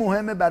خیلی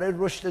مهمه برای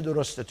رشد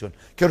درستتون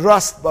که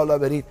راست بالا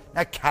برید،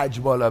 نه کج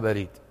بالا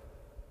برید.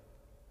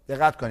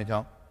 دقت کنید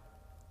ها.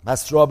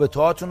 پس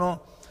رابطهاتون رو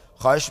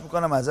خواهش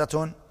میکنم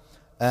ازتون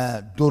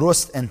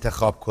درست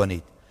انتخاب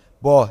کنید،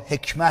 با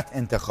حکمت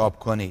انتخاب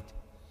کنید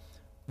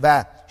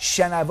و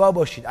شنوا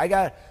باشید.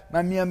 اگر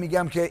من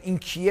میگم که این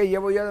کیه، یه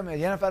بار یادم میاد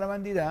یه نفر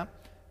من دیدم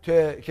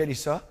تو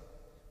کلیسا،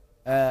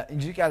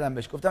 اینجوری کردم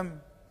بهش، گفتم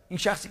این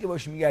شخصی که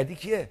باش میگردی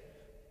کیه؟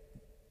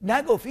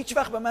 نگفت، هیچ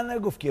وقت به من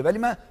نگفت کیه، ولی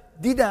من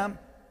دیدم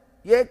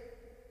یک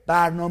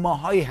برنامه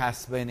هایی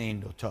هست بین این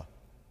دوتا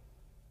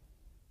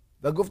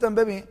و گفتم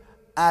ببین،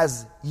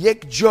 از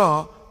یک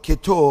جا که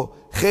تو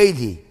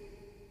خیلی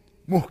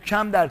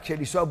محکم در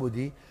کلیسا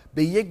بودی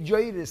به یک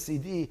جایی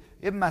رسیدی،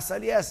 یه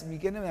مسئله هست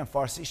میگه، نمیدونم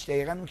فارسیش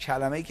دقیقاً اون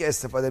کلمه‌ای که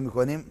استفاده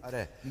میکنیم،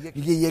 آره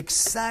میگه یک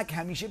سگ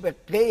همیشه به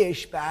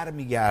قیش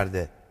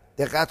برمیگرده.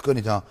 دقت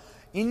کنید ها،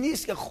 این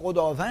نیست که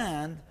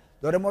خداوند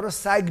داره ما رو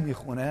سگ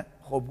میخونه.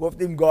 خب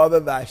گفتیم گاو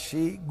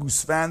وحشی،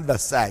 گوسفند و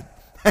سگ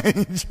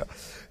اینجا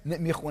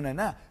میخونه.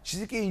 نه،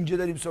 چیزی که اینجا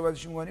داریم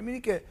صحبتش میکنیم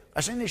اینه که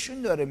قشنگ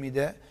نشون داره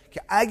میده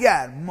که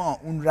اگر ما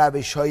اون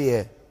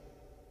روش‌های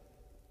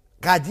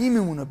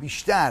قدیمیمون رو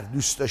بیشتر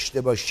دوست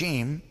داشته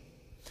باشیم،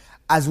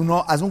 از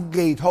اون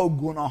قیدها و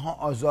گناه‌ها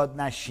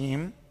آزاد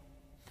نشیم،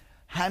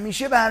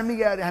 همیشه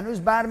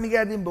هنوز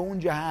برمیگردیم به اون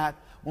جهت.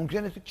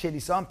 ممکنه تو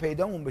کلیسا هم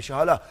پیدامون بشه.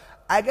 حالا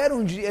اگر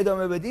اونجوری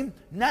ادامه بدیم،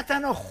 نه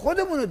تنها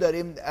خودمون رو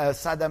داریم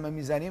صدمه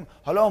میزنیم،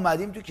 حالا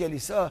اومدیم تو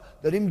کلیسا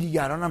داریم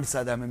دیگران هم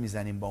صدمه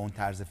میزنیم با اون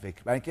طرز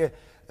فکر، برای اینکه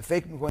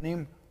فکر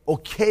میکنیم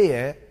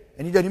اوکیه،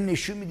 یعنی داریم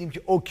نشون میدیم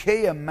که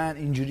اوکیه من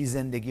اینجوری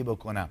زندگی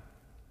بکنم.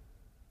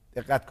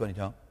 دقت کنید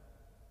ها،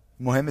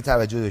 مهم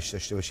توجه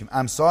داشته باشیم.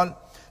 امثال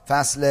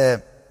فصل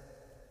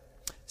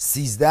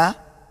 13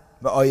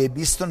 و آیه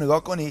 20 رو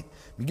نگاه کنید.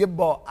 میگه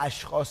با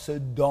اشخاص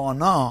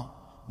دانا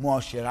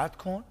معاشرت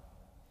کن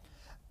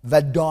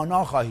و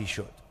دانا خواهی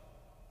شد،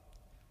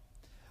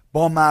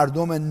 با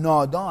مردم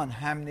نادان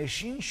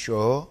همنشین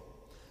شو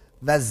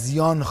و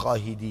زیان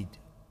خواهی دید.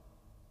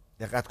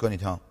 دقت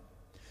کنید ها،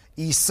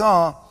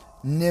 عیسی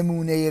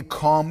نمونه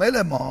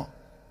کامل ما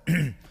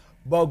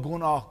با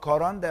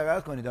گناهکاران،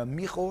 دقت کنید ها،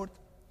 میخورد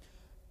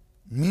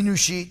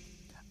مینوشید،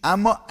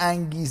 اما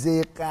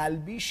انگیزه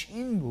قلبیش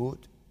این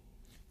بود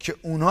که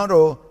اونها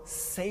رو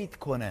صید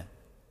کنه،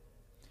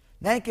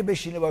 نه اینکه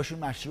بشینه باشون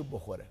مشروب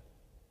بخوره.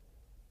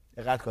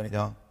 دقت کنید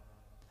ها،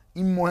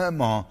 این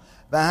مهمه ها.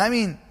 و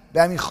همین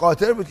به همین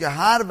خاطر بود که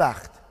هر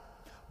وقت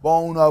با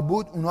اونا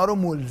بود اونا رو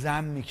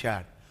ملزم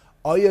میکرد.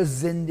 آیا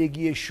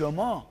زندگی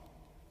شما،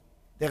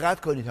 دقت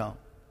کنید ها،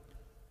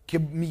 که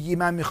میگی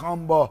من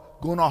میخوام با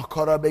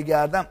گناهکارا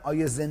بگردم،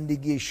 آیا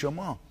زندگی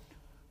شما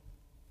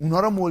اونا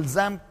رو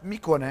ملزم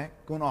میکنه،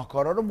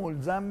 گناهکارا رو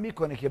ملزم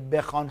میکنه که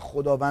بخوان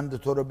خداوند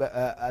تو رو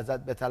ازت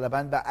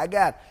بطلبند؟ و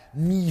اگر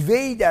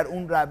میوه‌ای در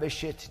اون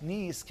روشت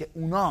نیست که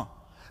اونا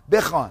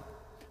بخوان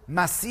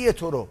مسیح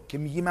تو رو، که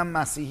میگی من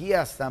مسیحی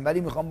هستم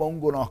ولی میخوام با اون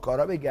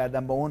گناهکارا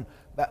بگردم، با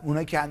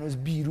اونایی که هنوز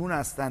بیرون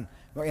هستن،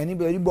 یعنی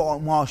داری با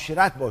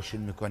معاشرت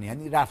باشون میکنی،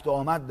 یعنی رفت و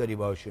آمد داری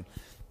باشون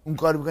اون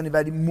کار میکنی،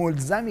 ولی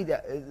ملزمی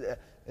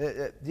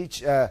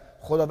هیچ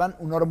خداوند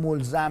اونا رو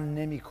ملزم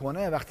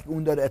نمیکنه. وقتی که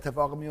اون داره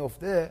اتفاق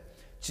میفته،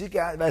 چیزی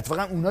که و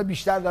اتفاقا اونا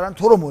بیشتر دارن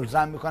تو رو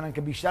ملزم میکنن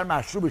که بیشتر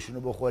مشروبشون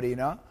رو بخوری،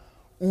 اینا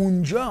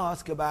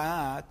اونجاست که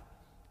بعد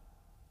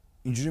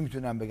اینجوری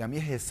میتونم بگم یه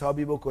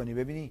حسابی بکنی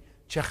ببینی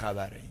چه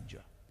خبره اینجا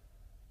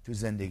تو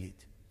زندگیت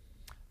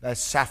و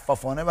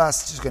شفافانه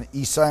بس چیز کنی.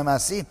 عیسی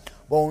مسیح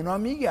با اونا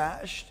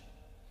میگشت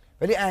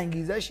ولی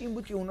انگیزش این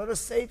بود که اونا رو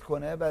صید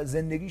کنه و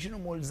زندگیشون رو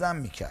ملزم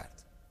میکرد.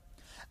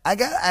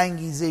 اگر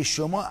انگیزه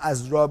شما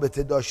از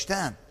رابطه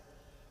داشتن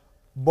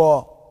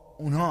با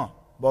اونها،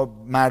 با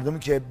مردمی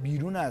که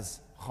بیرون از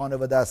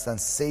خانواده هستن،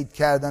 صید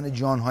کردن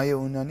جانهای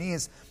اونا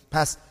نیست،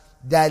 پس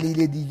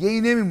دلیل دیگه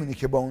ای نمیمونه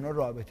که با اونا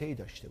رابطه ای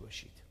داشته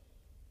باشید.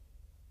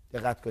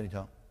 دقت کنید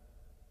ها،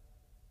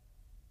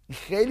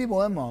 خیلی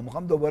مهمه.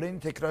 میخوام دوباره این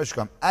تکرارش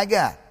کنم.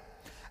 اگر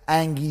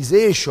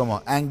انگیزه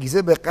شما،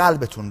 انگیزه به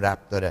قلبتون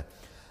ربط داره،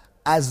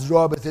 از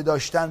رابطه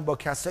داشتن با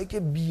کسایی که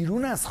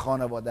بیرون از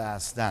خانواده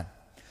هستن،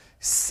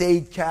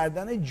 صید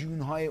کردن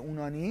جونهای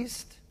اونا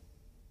نیست،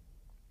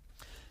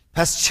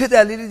 پس چه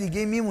دلیل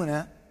دیگه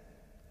میمونه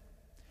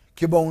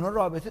که با اونا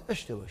رابطه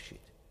داشته باشید؟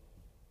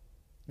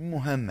 این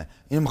مهمه.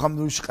 اینو میخوام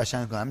روش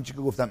قشنگ کنم. همین چیزی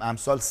که گفتم،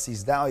 امثال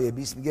 13 آیه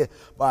 20 میگه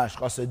با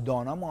اشخاص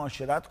دانا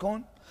معاشرت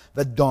کن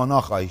و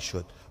دانا خواهی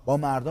شد، با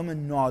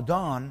مردم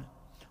نادان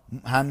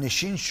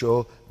همنشین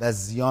شو و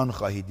زیان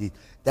خواهی دید.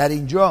 در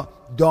اینجا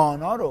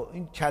دانا رو،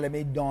 این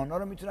کلمه دانا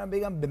رو میتونم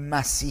بگم به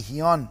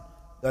مسیحیان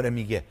داره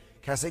میگه،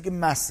 کسایی که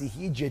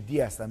مسیحی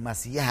جدی هستن،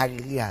 مسیحی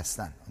حقیقی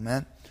هستن.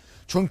 آمین.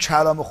 چون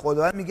کلام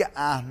خدا میگه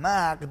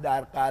احمق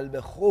در قلب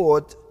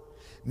خود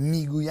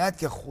میگوید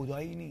که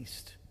خدایی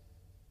نیست.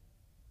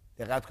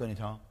 دقت کنید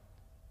ها،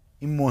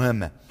 این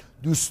مهمه.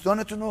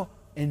 دوستانتون رو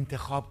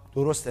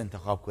درست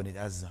انتخاب کنید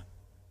عزیزان.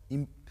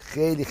 این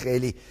خیلی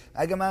خیلی.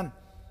 اگه من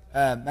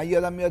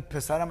یادم میاد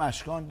پسرم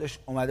اشکان داشت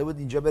اومده بود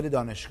اینجا بره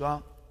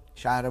دانشگاه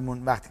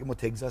شهرمون، وقتی که ما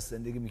تگزاس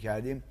زندگی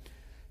میکردیم،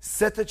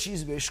 3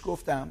 چیز بهش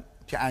گفتم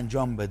که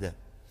انجام بده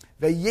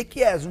و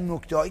یکی از اون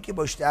نکته هایی که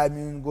باش در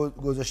میون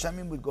گذاشتم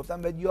این بود،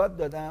 گفتم بهت یاد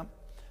دادم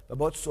و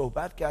باهات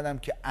صحبت کردم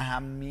که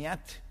اهمیت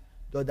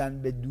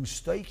دادن به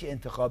دوستایی که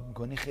انتخاب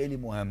میکنی خیلی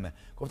مهمه.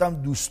 گفتم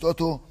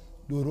دوستاتو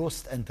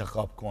درست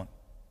انتخاب کن،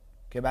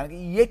 که برای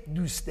یک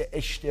دوست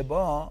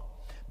اشتباه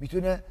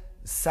میتونه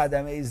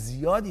صدمه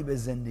زیادی به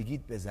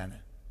زندگیت بزنه.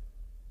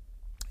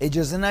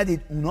 اجازه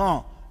ندید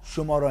اونا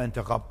شما رو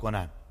انتخاب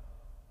کنن،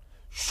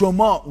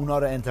 شما اونا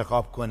رو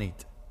انتخاب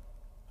کنید.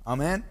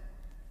 آمین.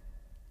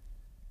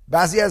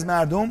 بعضی از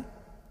مردم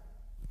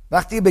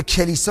وقتی به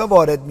کلیسا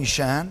وارد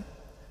میشن،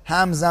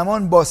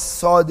 همزمان با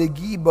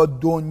سادگی با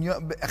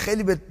دنیا،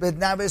 خیلی به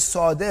نحو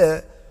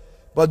ساده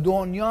با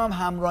دنیا هم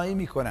همراهی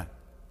میکنن.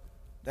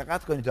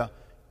 دقت کنید تا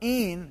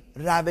این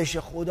روش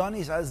خدا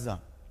نیست عزیزان.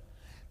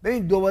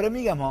 ببین دوباره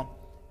میگم ها،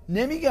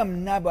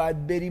 نمیگم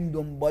نباید بریم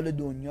دنبال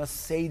دنیا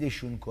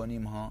صیدشون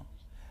کنیم ها،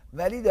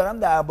 ولی دارم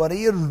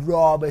درباره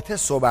رابطه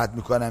صحبت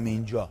میکنم.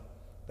 اینجا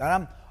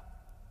دارم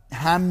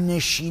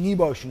همنشینی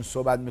باشون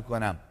صحبت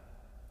میکنم.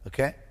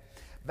 اوکی؟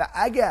 و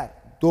اگر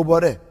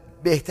دوباره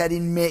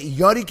بهترین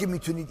معیاری که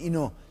میتونید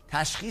اینو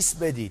تشخیص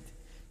بدید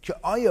که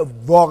آیا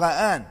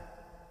واقعا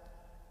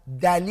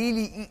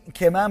دلیلی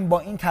که من با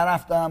این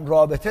طرف دارم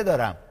رابطه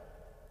دارم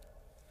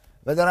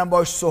و دارم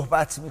باش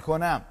صحبت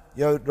میکنم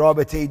یا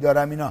رابطه ای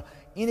دارم، اینا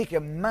اینه که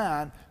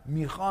من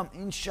میخوام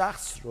این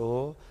شخص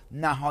رو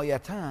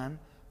نهایتاً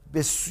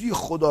به سوی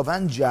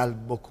خداوند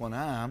جلب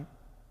بکنم.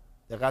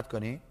 دقت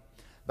کنی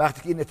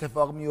وقتی که این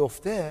اتفاق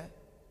میفته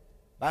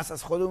بس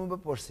از خودمون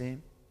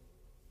بپرسیم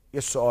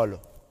یه سوالو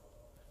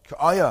که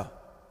آیا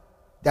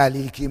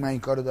دلیلی که من این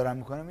کارو دارم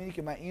میکنم اینه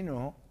که من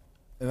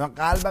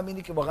قلبم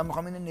اینه که واقعا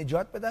میخوام اینو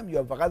نجات بدم،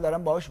 یا فقط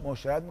دارم باهاش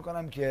معاشرت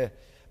میکنم که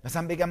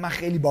مثلا بگم من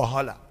خیلی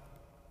باحالم.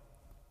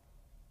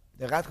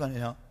 دقت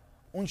کنید ها،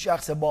 اون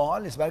شخص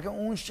باحال نیست، بلکه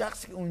اون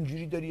شخصی که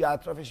اونجوری داری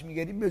اطرافش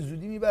میگردی به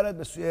زودی میبرد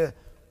به سوی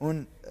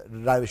اون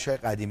روش‌های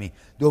قدیمی.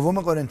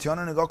 دوم قرنتیان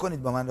رو نگاه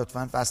کنید با من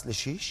لطفاً، فصل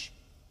 6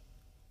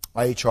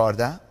 آیه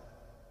 14.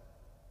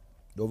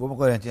 دوم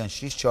قرنتیان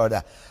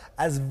 6:14.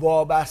 از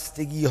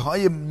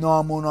وابستگی‌های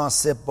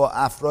نامناسب با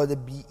افراد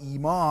بی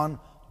ایمان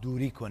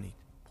دوری کنید.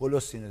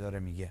 پولس اینو داره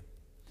میگه.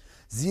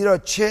 زیرا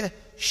چه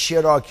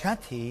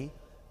شراکتی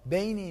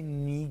بین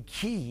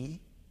نیکی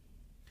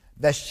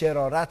و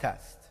شرارت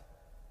است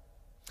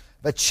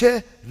و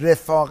چه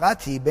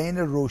رفاقتی بین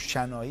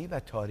روشنایی و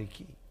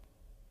تاریکی.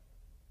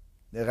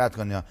 دقت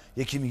کنید،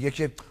 یکی میگه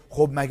که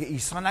خب مگه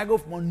عیسی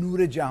نگفت ما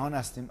نور جهان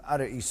هستیم؟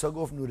 آره عیسی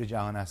گفت نور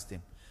جهان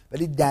هستیم،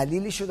 ولی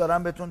دلیلشو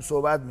دارم بهتون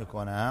صحبت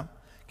میکنم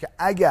که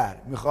اگر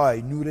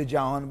میخوای نور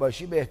جهان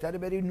باشی بهتره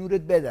بری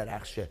نورت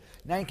بدرخشه،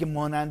 نه اینکه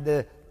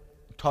مانند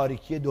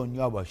تاریکی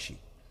دنیا باشی.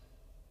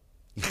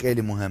 این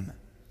خیلی مهمه.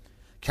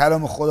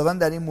 کلام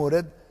خداوند در این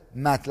مورد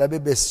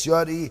مطلب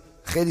بسیاری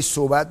خیلی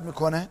صحبت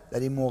میکنه. در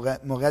این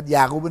موقع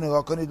یعقوب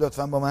نگاه کنید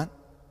لطفاً با من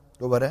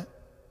دوباره،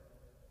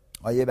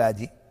 آیه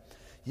بعدی،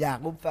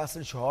 یعقوب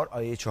فصل 4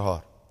 آیه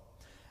 4.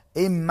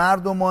 ای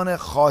مردمان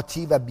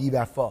خاطی و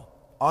بی‌وفا،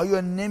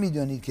 آیا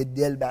نمیدانید که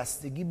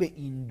دلبستگی به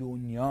این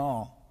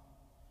دنیا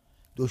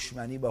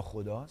دشمنی با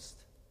خداست؟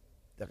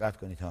 دقت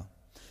کنید ها،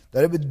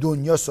 داره به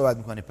دنیا صحبت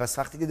میکنه. پس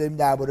وقتی که داریم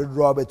درباره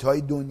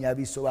رابطه‌های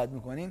دنیوی صحبت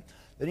میکنیم،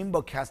 داریم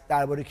با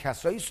درباره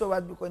کسایی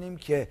صحبت میکنیم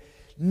که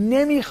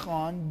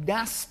نمیخوان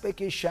دست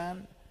بکشن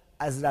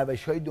از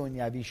روش‌های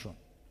دنیویشون.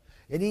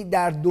 یعنی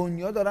در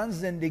دنیا دارن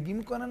زندگی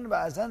میکنن و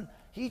اصلا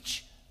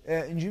هیچ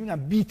اینجوری میگم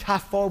بی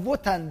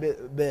تفاوتن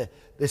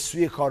به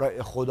سوی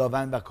کار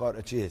خداوند و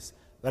کار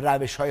و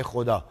روش‌های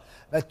خدا.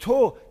 و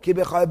تو که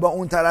بخوای با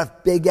اون طرف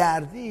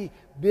بگردی،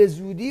 به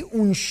زودی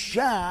اون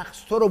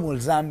شخص تو رو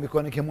ملزم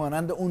میکنه که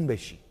مانند اون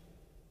بشی.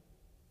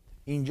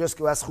 اینجاست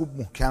که بس خوب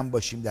محکم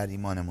باشیم در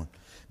ایمانمون.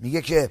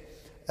 میگه که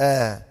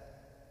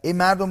ای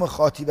مردم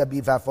خاطی و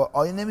بی‌وفا،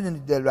 آیا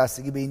نمیدونید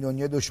دلبستگی به این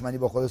دنیا دشمنی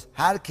با خداست؟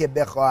 هر که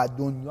بخواهد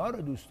دنیا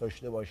رو دوست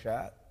داشته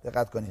باشد،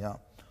 دقت کنید ها،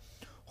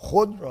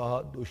 خود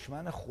را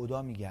دشمن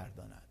خدا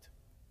میگرداند.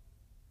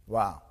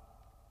 واو.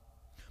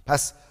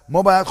 پس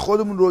ما باید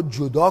خودمون رو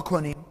جدا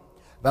کنیم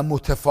و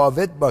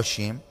متفاوت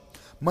باشیم.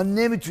 ما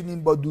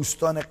نمیتونیم با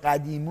دوستان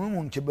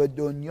قدیمیمون که به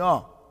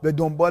دنیا به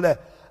دنبال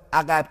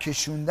عقب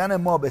کشوندن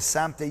ما به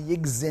سمت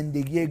یک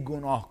زندگی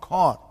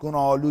گناهکار،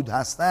 گناه‌آلود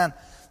هستن،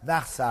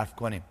 وقت صرف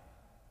کنیم.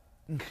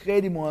 این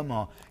خیلی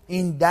مهمه.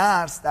 این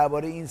درس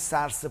درباره این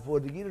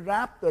سرسپردگی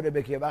ربط داره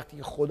به که وقتی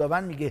که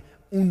خداوند میگه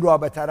اون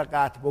رابطه رو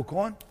قطع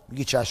بکن،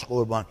 میگی چشم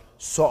قربان،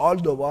 سوال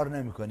دوبار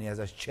نمی‌کنی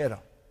ازش چرا.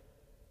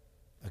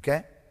 اوکی؟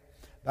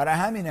 برای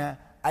همینه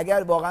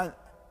اگر واقعا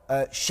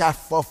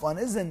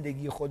شفافانه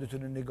زندگی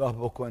خودتون رو نگاه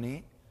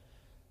بکنید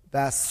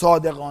و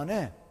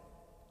صادقانه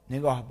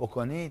نگاه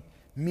بکنید،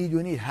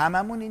 میدونید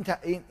هممون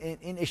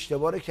این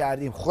اشتباه رو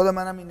کردیم. خود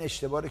منم این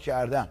اشتباه رو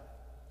کردم.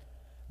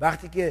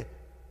 وقتی که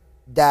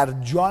در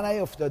جا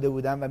نیفتاده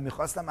بودم و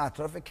میخواستم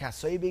اطراف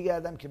کسایی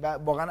بگردم که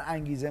واقعا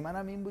انگیزه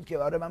منم این بود که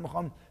آره من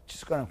میخوام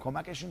چیز کنم،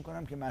 کمکشون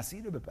کنم که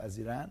مسیح رو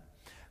بپذیرن،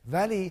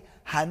 ولی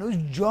هنوز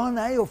جا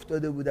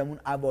نیفتاده بودم اون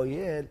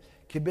اوایل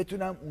که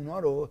بتونم اونا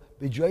رو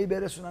به جایی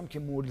برسونم که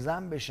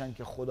ملزم بشن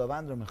که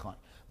خداوند رو میخوان.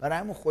 برای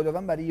همون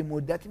خداوند برای یه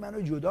مدتی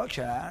منو جدا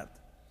کرد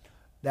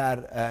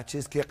در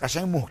چیز که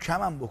قشنگ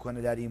محکمم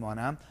بکنه در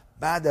ایمانم.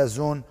 بعد از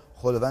اون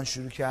خداوند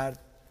شروع کرد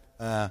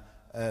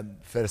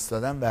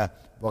فرستادن و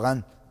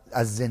واقعا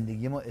از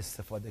زندگی ما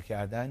استفاده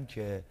کردن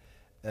که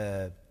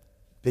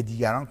به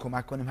دیگران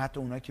کمک کنیم، حتی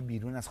اونایی که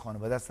بیرون از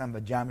خانواده هستن، و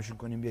جمعشون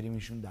کنیم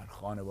بیاریمشون در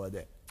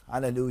خانواده.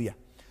 هللویا،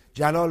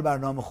 جلال بر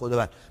نام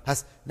خداوند.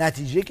 پس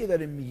نتیجه که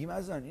داریم میگیم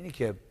از آن اینه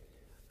که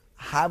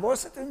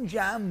حواستون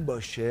جمع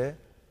باشه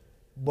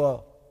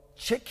با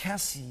چه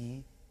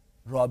کسی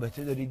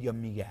رابطه دارید یا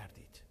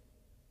میگردید.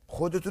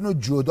 خودتون رو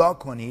جدا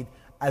کنید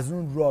از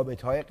اون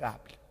رابطه‌های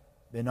قبل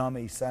به نام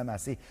عیسی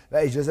مسیح و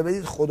اجازه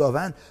بدید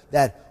خداوند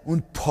در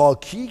اون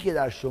پاکی که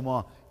در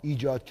شما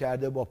ایجاد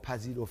کرده با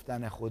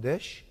پذیرفتن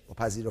خودش، با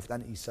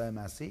پذیرفتن عیسی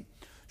مسیح،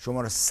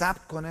 شما رو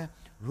ثبت کنه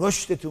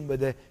رشدتون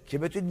بده که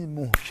بتونید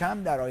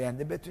محکم در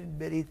آینده بتونید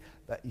برید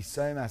و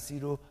عیسی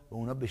مسیح رو به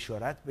اونا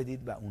بشارت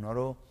بدید و اونا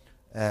رو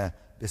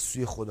به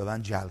سوی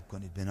خداوند جلب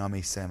کنید به نام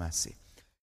عیسی مسیح.